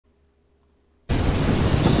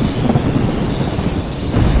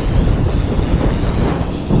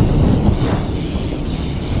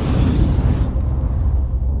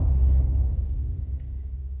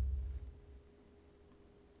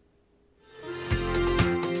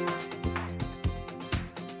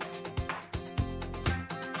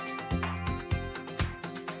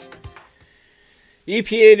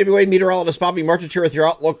EPA WA meteorologist Bobby Martich here with your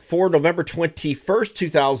outlook for November 21st,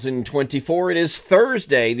 2024. It is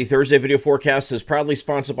Thursday. The Thursday video forecast is proudly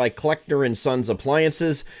sponsored by Kleckner & Sons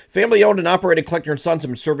Appliances. Family-owned and operated Kleckner & Sons have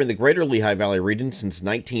been serving the greater Lehigh Valley region since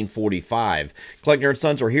 1945. Kleckner &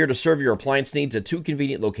 Sons are here to serve your appliance needs at two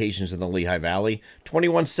convenient locations in the Lehigh Valley,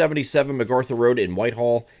 2177 MacArthur Road in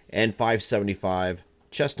Whitehall and 575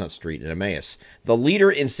 Chestnut Street in Emmaus. The leader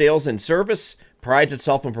in sales and service prides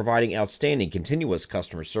itself on providing outstanding, continuous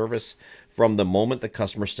customer service from the moment the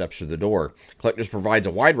customer steps through the door. Kleckner's provides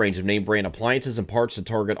a wide range of name-brand appliances and parts to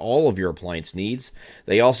target all of your appliance needs.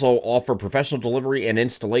 They also offer professional delivery and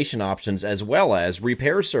installation options as well as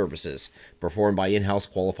repair services performed by in-house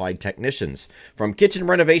qualified technicians. From kitchen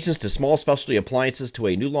renovations to small specialty appliances to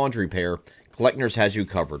a new laundry repair, Kleckner's has you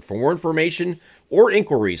covered. For more information or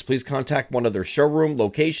inquiries, please contact one of their showroom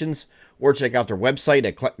locations or check out their website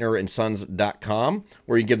at klecknerandsons.com,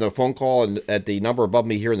 where you can give them a phone call at the number above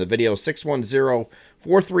me here in the video,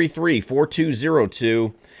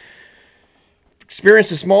 610-433-4202.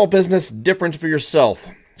 Experience a small business difference for yourself.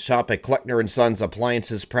 Shop at Kleckner & Sons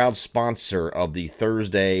Appliances, proud sponsor of the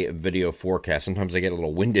Thursday video forecast. Sometimes I get a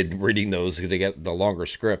little winded reading those because they get the longer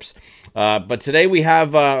scripts. But today we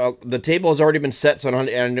have, the table has already been set, so I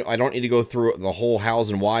don't need to go through the whole hows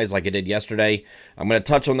and whys like I did yesterday. I'm going to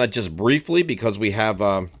touch on that just briefly because we have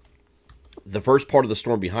the first part of the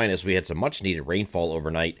storm behind us. We had some much-needed rainfall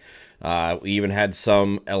overnight. We even had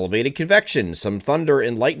some elevated convection. Some thunder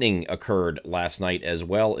and lightning occurred last night as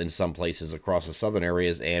well in some places across the southern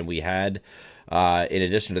areas. And we had, in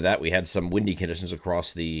addition to that, we had some windy conditions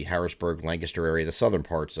across the Harrisburg, Lancaster area, the southern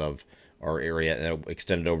parts of our area, and it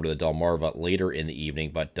extended over to the Delmarva later in the evening.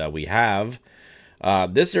 But we have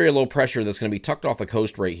this area low pressure that's going to be tucked off the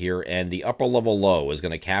coast right here, and the upper level low is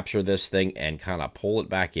going to capture this thing and kind of pull it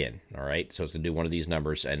back in. All right, so it's going to do one of these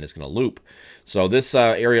numbers, and it's going to loop. So this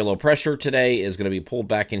area low pressure today is going to be pulled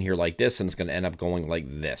back in here like this, and it's going to end up going like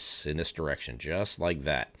this, in this direction, just like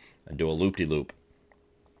that, and do a loop-de-loop.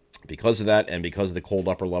 Because of that, and because of the cold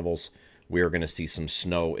upper levels, we are going to see some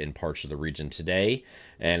snow in parts of the region today.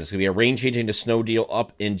 And it's going to be a rain-changing to snow deal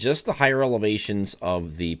up in just the higher elevations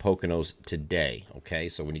of the Poconos today. Okay,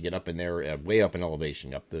 so when you get up in there, way up in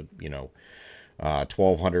elevation, up to,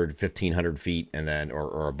 1,200, 1,500 feet, and then,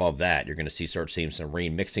 or above that, you're going to start seeing some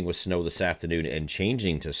rain mixing with snow this afternoon and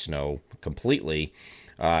changing to snow completely.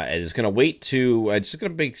 And it's going to wait to, it's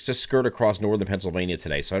going to just skirt across northern Pennsylvania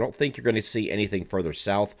today. So I don't think you're going to see anything further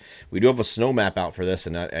south. We do have a snow map out for this,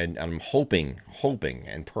 and I'm hoping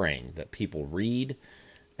and praying that people read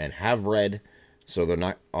and have read, so they're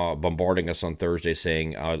not bombarding us on Thursday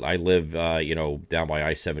saying, I live, down by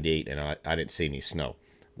I-78, and I didn't see any snow.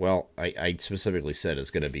 Well, I specifically said it's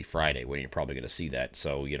going to be Friday when you're probably going to see that.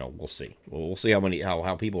 So, we'll see. We'll see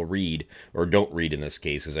how people read or don't read in this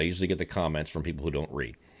case, because I usually get the comments from people who don't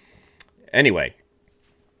read. Anyway,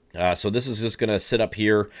 so this is just going to sit up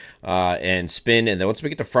here and spin. And then once we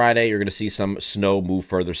get to Friday, you're going to see some snow move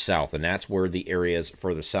further south. And that's where the areas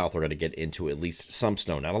further south are going to get into at least some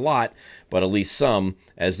snow. Not a lot, but at least some,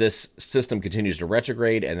 as this system continues to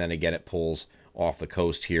retrograde. And then again, it pulls off the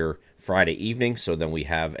coast here Friday evening. So then we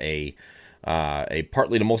have a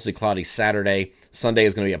partly to mostly cloudy Saturday. Sunday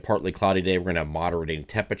is going to be a partly cloudy day. We're going to have moderating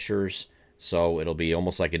temperatures. So it'll be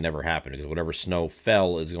almost like it never happened, because whatever snow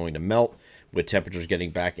fell is going to melt, with temperatures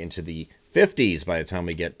getting back into the 50s by the time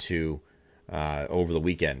we get to over the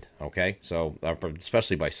weekend. Okay, so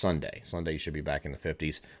especially by Sunday. Sunday you should be back in the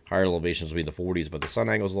 50s. Higher elevations will be in the 40s, but the sun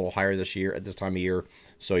angle is a little higher this year at this time of year.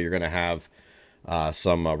 So you're going to have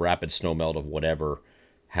some rapid snow melt of whatever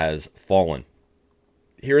has fallen.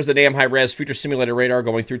 Here's the damn high-res future simulated radar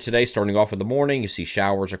going through today. Starting off in the morning, you see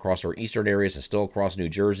showers across our eastern areas and still across New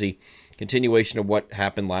Jersey. Continuation of what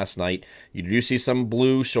happened last night. You do see some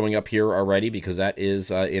blue showing up here already, because that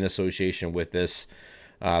is in association with this,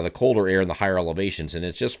 the colder air and the higher elevations. And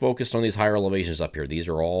it's just focused on these higher elevations up here. These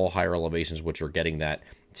are all higher elevations which are getting that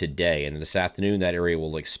today. And this afternoon, that area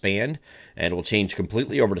will expand and it will change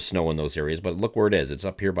completely over to snow in those areas. But look where it is. It's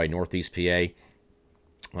up here by Northeast PA.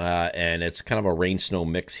 And it's kind of a rain-snow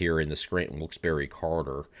mix here in the Scranton-Wilkes-Barre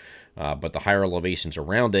corridor. But the higher elevations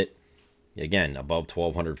around it, again, above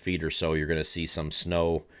 1,200 feet or so, you're going to see some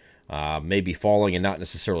snow maybe falling and not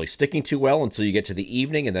necessarily sticking too well until you get to the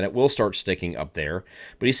evening, and then it will start sticking up there.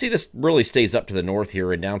 But you see this really stays up to the north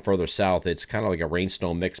here, and down further south, it's kind of like a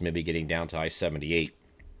rain-snow mix, maybe getting down to I-78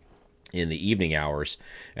 in the evening hours.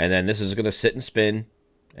 And then this is going to sit and spin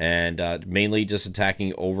and mainly just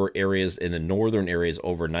attacking over areas in the northern areas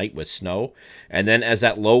overnight with snow. And then as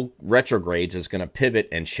that low retrogrades, it's going to pivot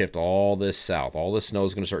and shift all this south. All this snow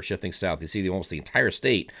is going to start shifting south. You see almost the entire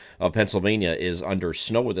state of Pennsylvania is under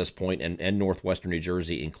snow at this point, and northwestern New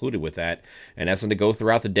Jersey included with that. And that's going to go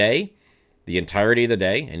throughout the day, the entirety of the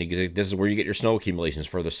day. And this is where you get your snow accumulations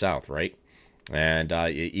further south, right? And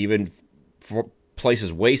even for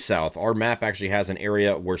places way south, our map actually has an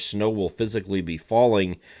area where snow will physically be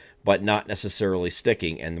falling, but not necessarily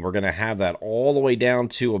sticking. And we're going to have that all the way down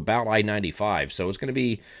to about I-95. So it's going to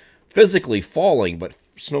be physically falling, but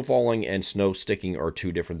snow falling and snow sticking are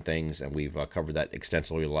two different things. And we've covered that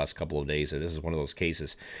extensively the last couple of days. And this is one of those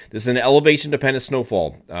cases. This is an elevation-dependent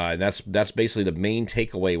snowfall. And that's basically the main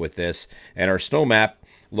takeaway with this. And our snow map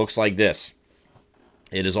looks like this.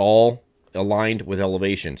 It is all aligned with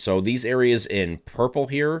elevation. So these areas in purple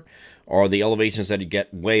here are the elevations that you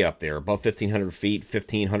get way up there, above 1,500 feet,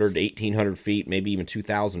 1,500, 1,800 feet, maybe even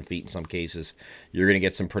 2,000 feet in some cases. You're going to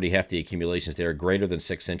get some pretty hefty accumulations there, greater than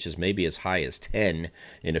 6 inches, maybe as high as 10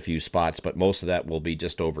 in a few spots, but most of that will be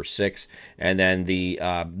just over 6. And then the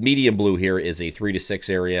medium blue here is a 3 to 6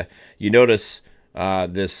 area. You notice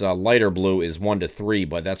this lighter blue is 1 to 3,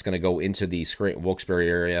 but that's going to go into the Scranton Wilkes-Barre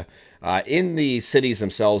area. In the cities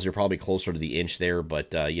themselves, you're probably closer to the inch there,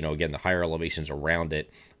 but, again, the higher elevations around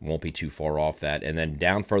it won't be too far off that. And then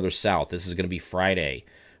down further south, this is going to be Friday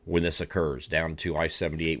when this occurs, down to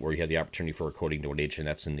I-78 where you have the opportunity for a coating tornado, and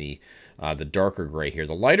that's in the darker gray here.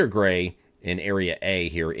 The lighter gray in Area A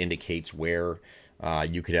here indicates where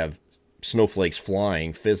you could have snowflakes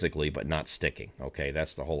flying physically but not sticking. Okay,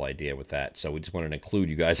 that's the whole idea with that. So we just wanted to include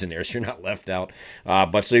you guys in there so you're not left out.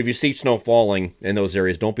 But so if you see snow falling in those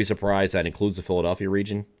areas, don't be surprised. That includes the Philadelphia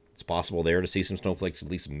region. It's possible there to see some snowflakes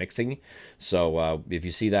at least mixing. So if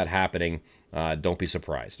you see that happening, don't be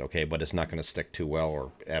surprised. Okay, but it's not going to stick too well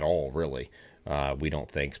or at all, really. We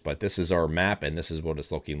don't think. But this is our map, and this is what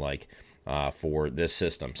it's looking like for this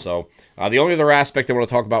system. So the only other aspect I want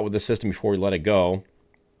to talk about with this system before we let it go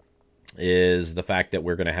is the fact that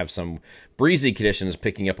we're going to have some breezy conditions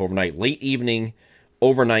picking up overnight, late evening,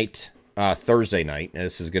 overnight, Thursday night. And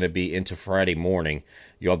this is going to be into Friday morning.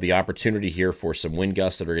 You'll have the opportunity here for some wind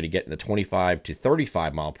gusts that are going to get in the 25 to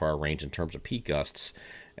 35 mile per hour range in terms of peak gusts,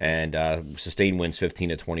 and sustained winds 15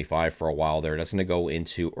 to 25 for a while there. That's going to go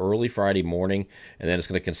into early Friday morning, and then it's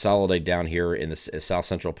going to consolidate down here in the south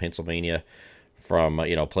central Pennsylvania, from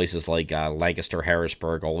places like Lancaster,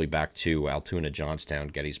 Harrisburg, all the way back to Altoona, Johnstown,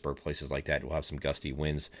 Gettysburg, places like that. We'll have some gusty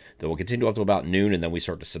winds that will continue up to about noon, and then we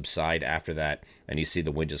start to subside after that, and you see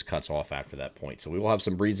the wind just cuts off after that point. So we will have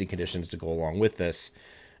some breezy conditions to go along with this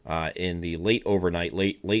in the late overnight,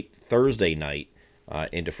 late Thursday night,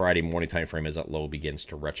 into Friday morning time frame as that low begins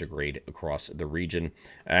to retrograde across the region.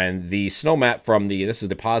 And the snow map from this is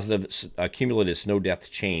the positive cumulative snow depth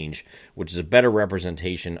change, which is a better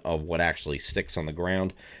representation of what actually sticks on the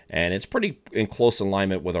ground. And it's pretty in close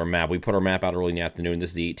alignment with our map. We put our map out early in the afternoon.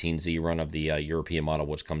 This is the 18Z run of the European model,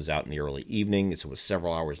 which comes out in the early evening. So it was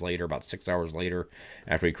several hours later, about 6 hours later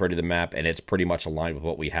after we created the map. And it's pretty much aligned with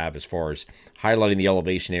what we have as far as highlighting the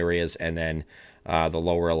elevation areas, and then the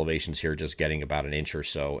lower elevations here just getting about an inch or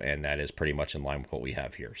so, and that is pretty much in line with what we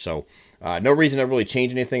have here. So no reason to really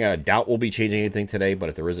change anything. I doubt we'll be changing anything today, but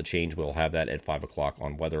if there is a change, we'll have that at 5 o'clock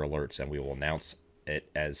on weather alerts, and we will announce it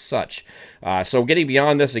as such. So getting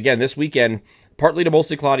beyond this, again, this weekend, partly to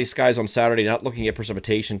mostly cloudy skies on Saturday, not looking at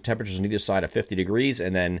precipitation, temperatures on either side of 50 degrees,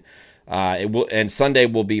 and then Sunday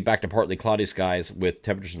will be back to partly cloudy skies with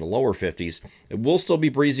temperatures in the lower 50s. It will still be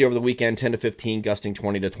breezy over the weekend, 10 to 15, gusting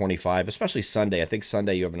 20 to 25, especially Sunday. I think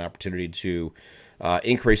Sunday you have an opportunity to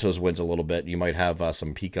increase those winds a little bit. You might have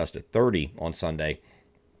some peak gust at 30 on Sunday.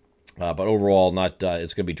 But overall,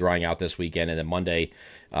 it's going to be drying out this weekend. And then Monday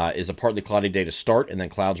is a partly cloudy day to start, and then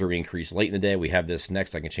clouds will increase late in the day. We have this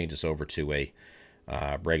next. I can change this over to a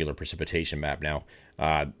regular precipitation map now.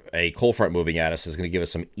 A cold front moving at us is going to give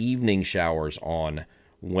us some evening showers on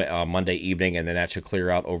Monday evening, and then that should clear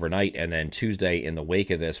out overnight. And then Tuesday, in the wake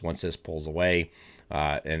of this, once this pulls away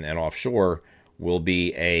and offshore, will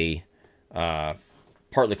be a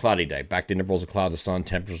partly cloudy day. Back to intervals of clouds and sun.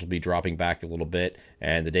 Temperatures will be dropping back a little bit.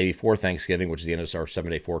 And the day before Thanksgiving, which is the end of our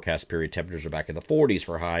 7-day forecast period, temperatures are back in the 40s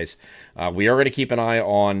for highs. We are going to keep an eye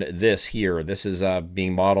on this here. This is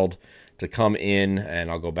being modeled to come in,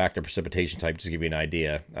 and I'll go back to precipitation type just to give you an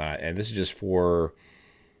idea. And this is just for,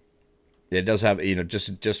 it does have,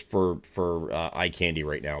 just for eye candy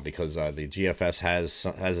right now, because the GFS has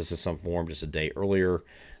this in some form just a day earlier.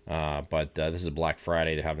 But this is Black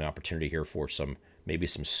Friday. They have an opportunity here for some maybe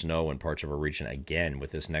some snow in parts of our region again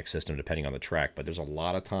with this next system, depending on the track. But there's a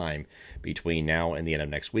lot of time between now and the end of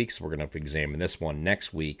next week, so we're going to examine this one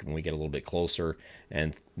next week when we get a little bit closer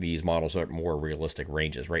and these models are more realistic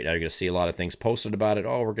ranges. Right now, you're going to see a lot of things posted about it.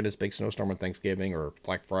 Oh, we're getting this big snowstorm on Thanksgiving or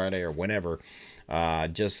Black Friday or whenever.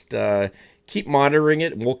 Just keep monitoring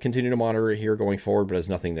it, and we'll continue to monitor it here going forward, but there's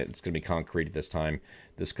nothing that's going to be concrete at this time.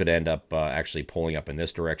 This could end up actually pulling up in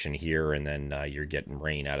this direction here, and then you're getting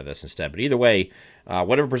rain out of this instead. But either way,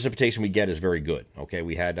 whatever precipitation we get is very good. Okay,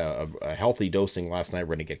 we had a healthy dosing last night.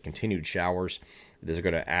 We're going to get continued showers. This is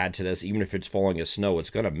going to add to this. Even if it's falling as snow,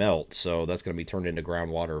 it's going to melt, so that's going to be turned into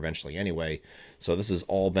groundwater eventually anyway. So this is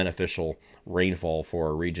all beneficial rainfall for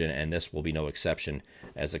our region, and this will be no exception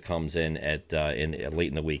as it comes in at late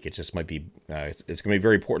in the week. It just might be it's going to be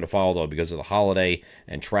very important to follow, though, because of the holiday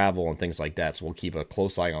and travel and things like that. So we'll keep a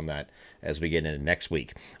close eye on that as we get into next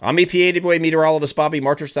week. I'm EPA meteorologist Bobby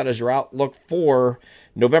Marters. That is your outlook for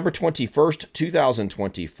November 21st,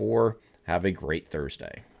 2024. Have a great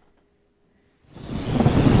Thursday.